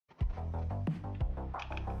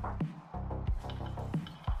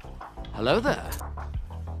Hello there.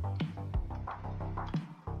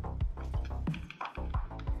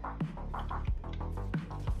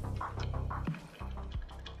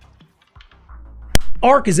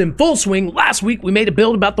 Arc is in full swing. Last week we made a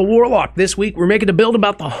build about the Warlock. This week we're making a build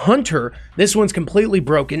about the Hunter. This one's completely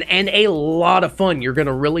broken and a lot of fun. You're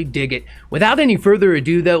gonna really dig it. Without any further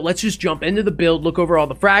ado though, let's just jump into the build, look over all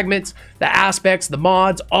the fragments, the aspects, the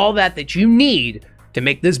mods, all that you need to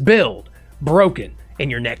make this build broken in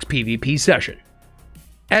your next PvP session.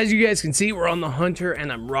 As you guys can see, we're on the Hunter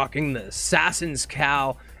and I'm rocking the Assassin's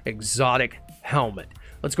Cowl exotic helmet.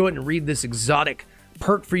 Let's go ahead and read this exotic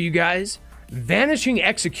perk for you guys. Vanishing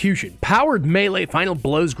Execution. Powered melee final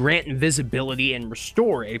blows grant invisibility and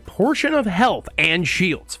restore a portion of health and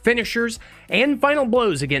shields. Finishers and final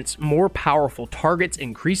blows against more powerful targets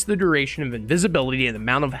increase the duration of invisibility and the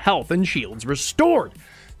amount of health and shields restored.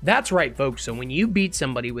 That's right, folks. So when you beat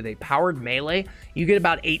somebody with a powered melee, you get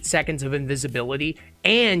about 8 seconds of invisibility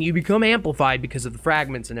and you become amplified because of the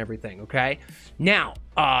fragments and everything, okay? Now,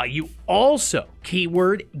 you also,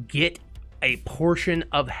 keyword, get a portion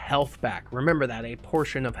of health back. Remember that, a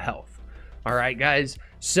portion of health. All right, guys.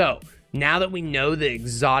 So now that we know the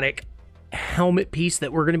exotic helmet piece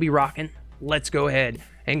that we're going to be rocking, let's go ahead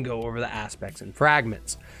and go over the aspects and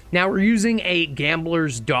fragments. Now we're using a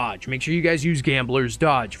Gambler's Dodge. Make sure you guys use Gambler's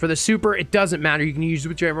Dodge. For the super, it doesn't matter. You can use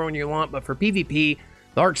whichever one you want, but for PvP,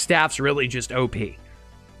 the Arc Staff's really just OP.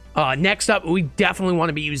 Next up, we definitely want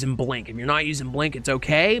to be using Blink. If you're not using Blink, it's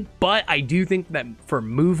okay, but I do think that for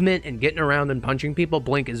movement and getting around and punching people,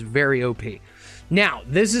 Blink is very OP. Now,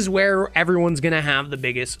 this is where everyone's going to have the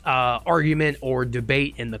biggest argument or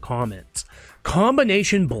debate in the comments.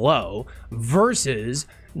 Combination blow versus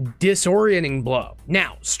disorienting blow.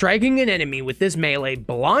 Now, striking an enemy with this melee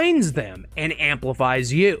blinds them and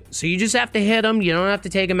amplifies you. So you just have to hit them, you don't have to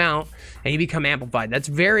take them out, and you become amplified. That's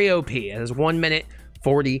very OP. It has 1 minute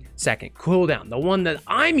 40-second cooldown. The one that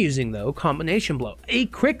I'm using though, Combination Blow, a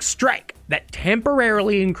quick strike that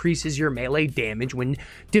temporarily increases your melee damage when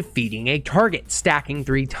defeating a target, stacking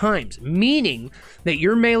 3 times, meaning that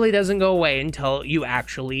your melee doesn't go away until you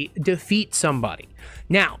actually defeat somebody.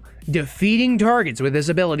 Now, defeating targets with this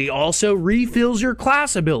ability also refills your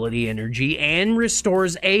class ability energy and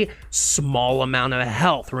restores a small amount of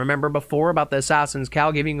health. Remember before about the Assassin's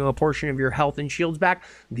Cowl giving you a portion of your health and shields back?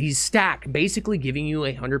 These stack, basically giving you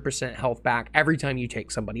 100% health back every time you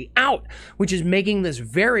take somebody out, which is making this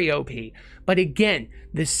very OP. But again,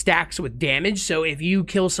 this stacks with damage, so if you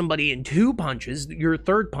kill somebody in 2 punches, your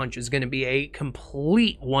 3rd punch is going to be a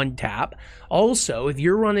complete 1-tap. Also, if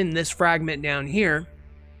you're running this fragment down here,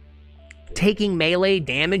 taking melee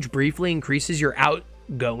damage briefly increases your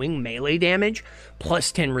outgoing melee damage,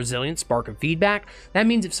 plus 10 resilience, spark of feedback. That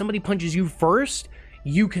means if somebody punches you first,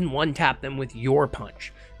 you can 1-tap them with your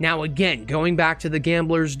punch. Now again, going back to the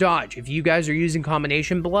Gambler's Dodge, if you guys are using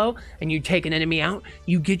Combination Blow and you take an enemy out,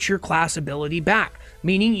 you get your class ability back,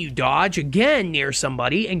 meaning you dodge again near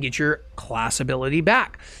somebody and get your class ability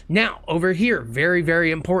back. Now, over here, very, very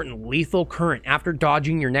important, Lethal Current. After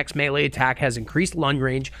dodging, your next melee attack has increased lunge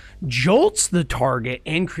range, jolts the target,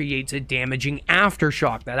 and creates a damaging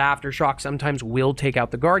aftershock. That aftershock sometimes will take out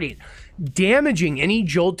the Guardian. Damaging any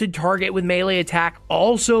jolted target with melee attack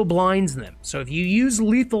also blinds them. So if you use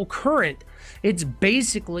Lethal Current, it's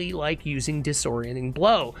basically like using Disorienting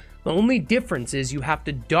Blow. The only difference is you have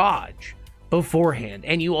to dodge beforehand,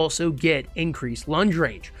 and you also get increased lunge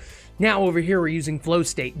range. Now over here we're using Flow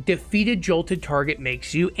State. Defeated jolted target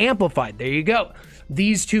makes you amplified. There you go.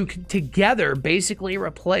 These two together basically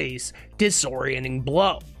replace Disorienting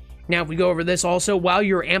Blow. Now if we go over this also, while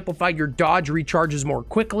you're amplified, your dodge recharges more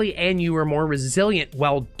quickly and you are more resilient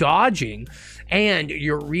while dodging, and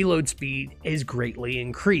your reload speed is greatly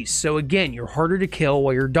increased. So again, you're harder to kill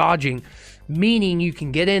while you're dodging, meaning you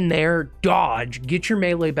can get in there, dodge, get your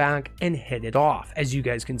melee back, and hit it off, as you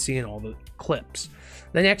guys can see in all the clips.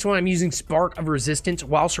 The next one, I'm using Spark of Resistance.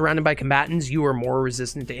 While surrounded by combatants, you are more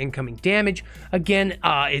resistant to incoming damage. Again,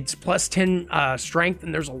 it's plus 10 strength,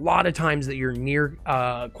 and there's a lot of times that you're near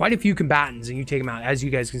quite a few combatants and you take them out, as you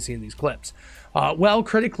guys can see in these clips. While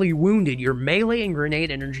critically wounded, your melee and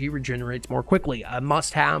grenade energy regenerates more quickly. A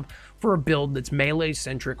must-have for a build that's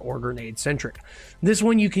melee-centric or grenade-centric. This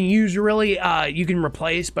one you can use really, you can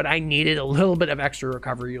replace, but I needed a little bit of extra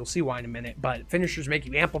recovery. You'll see why in a minute, but finishers make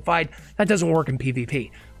you amplified. That doesn't work in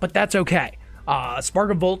PvP, but that's okay.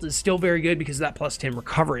 Spark of Volt is still very good because of that plus 10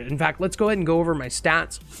 recovery. In fact, let's go ahead and go over my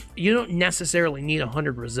stats. You don't necessarily need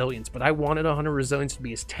 100 resilience, but I wanted 100 resilience to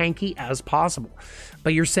be as tanky as possible.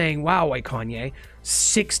 But you're saying, wow, WhiteKanye,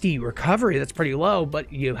 60 recovery, that's pretty low,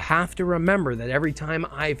 but you have to remember that every time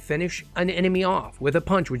I finish an enemy off with a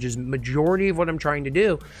punch, which is majority of what I'm trying to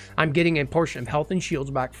do, I'm getting a portion of health and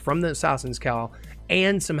shields back from the Assassin's Cowl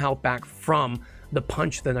and some health back from the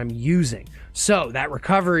punch that I'm using. So that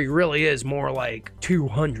recovery really is more like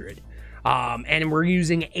 200. And we're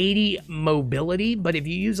using 80 mobility, but if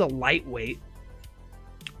you use a lightweight,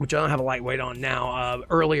 which I don't have a lightweight on now,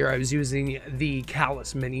 earlier I was using the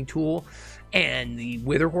Callus mini tool and the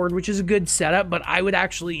Wither Horde, which is a good setup, but I would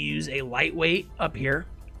actually use a lightweight up here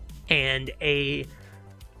and a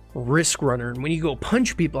risk runner. And when you go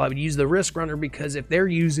punch people, I would use the risk runner because if they're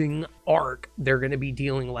using arc, they're going to be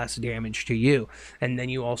dealing less damage to you. And then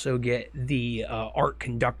you also get the arc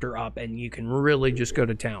conductor up and you can really just go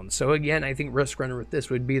to town. So again, I think risk runner with this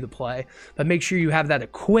would be the play, but make sure you have that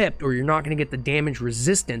equipped or you're not going to get the damage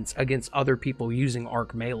resistance against other people using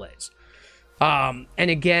arc melees. And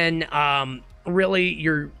again, really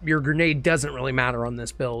your grenade doesn't really matter on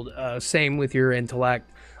this build. Same with your intellect.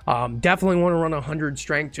 Definitely want to run 100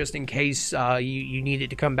 strength just in case you need it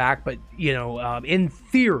to come back, but you know, in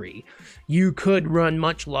theory you could run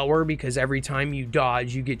much lower because every time you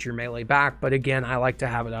dodge you get your melee back, but again, I like to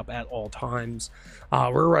have it up at all times.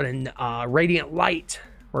 We're running Radiant Light,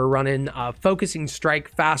 we're running Focusing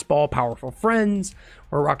Strike, Fastball, Powerful Friends,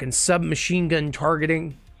 we're rocking Submachine Gun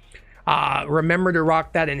Targeting. Remember to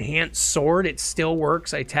rock that enhanced sword. It still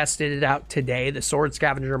works. I tested it out today, the sword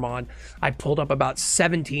scavenger mod. I pulled up about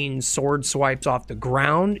 17 sword swipes off the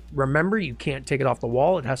ground. Remember, you can't take it off the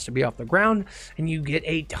wall. It has to be off the ground, and you get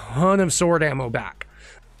a ton of sword ammo back.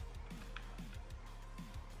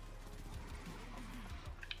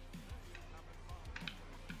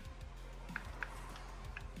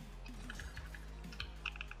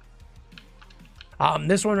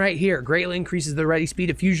 This one right here greatly increases the ready speed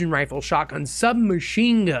of fusion rifle, shotgun,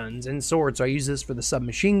 submachine guns, and swords. So I use this for the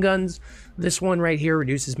submachine guns. This one right here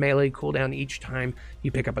reduces melee cooldown each time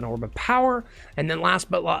you pick up an orb of power. And then last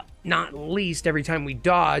but not least, every time we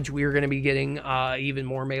dodge, we are going to be getting even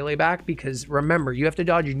more melee back because remember, you have to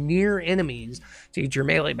dodge near enemies to get your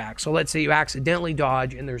melee back. So let's say you accidentally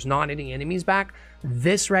dodge and there's not any enemies back.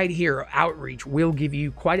 This right here, Outreach, will give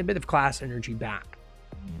you quite a bit of class energy back.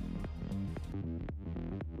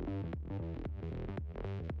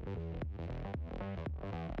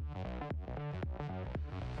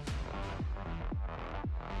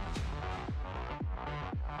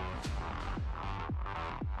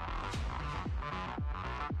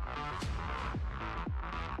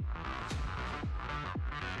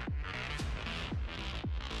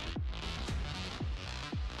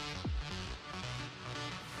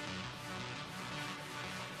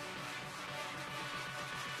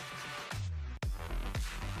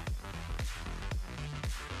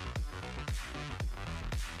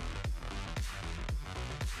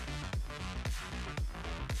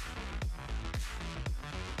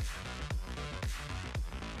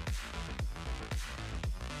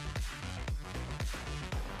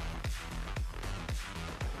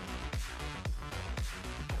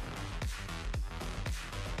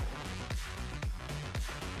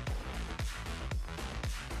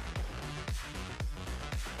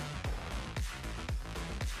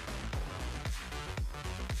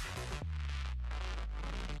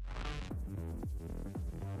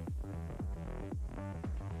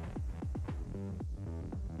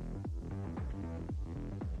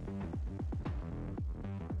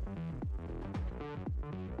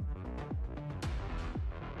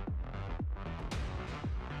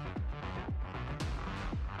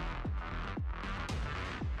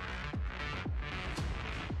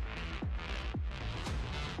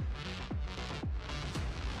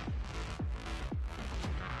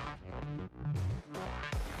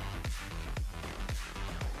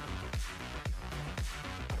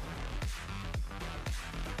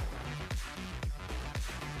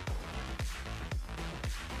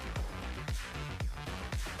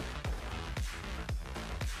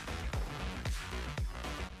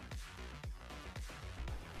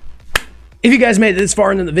 If you guys made it this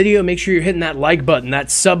far into the video, make sure you're hitting that like button, that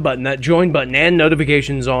sub button, that join button, and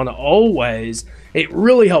notifications on always. It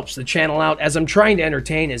really helps the channel out as I'm trying to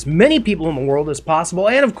entertain as many people in the world as possible,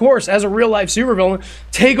 and of course, as a real-life supervillain,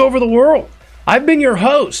 take over the world. I've been your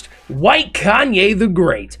host, WhiteKanye the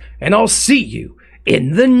Great, and I'll see you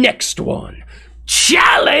in the next one.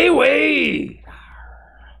 Chaleaway!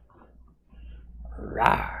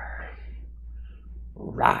 Rawr.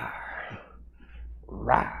 Rawr.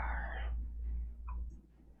 Rawr.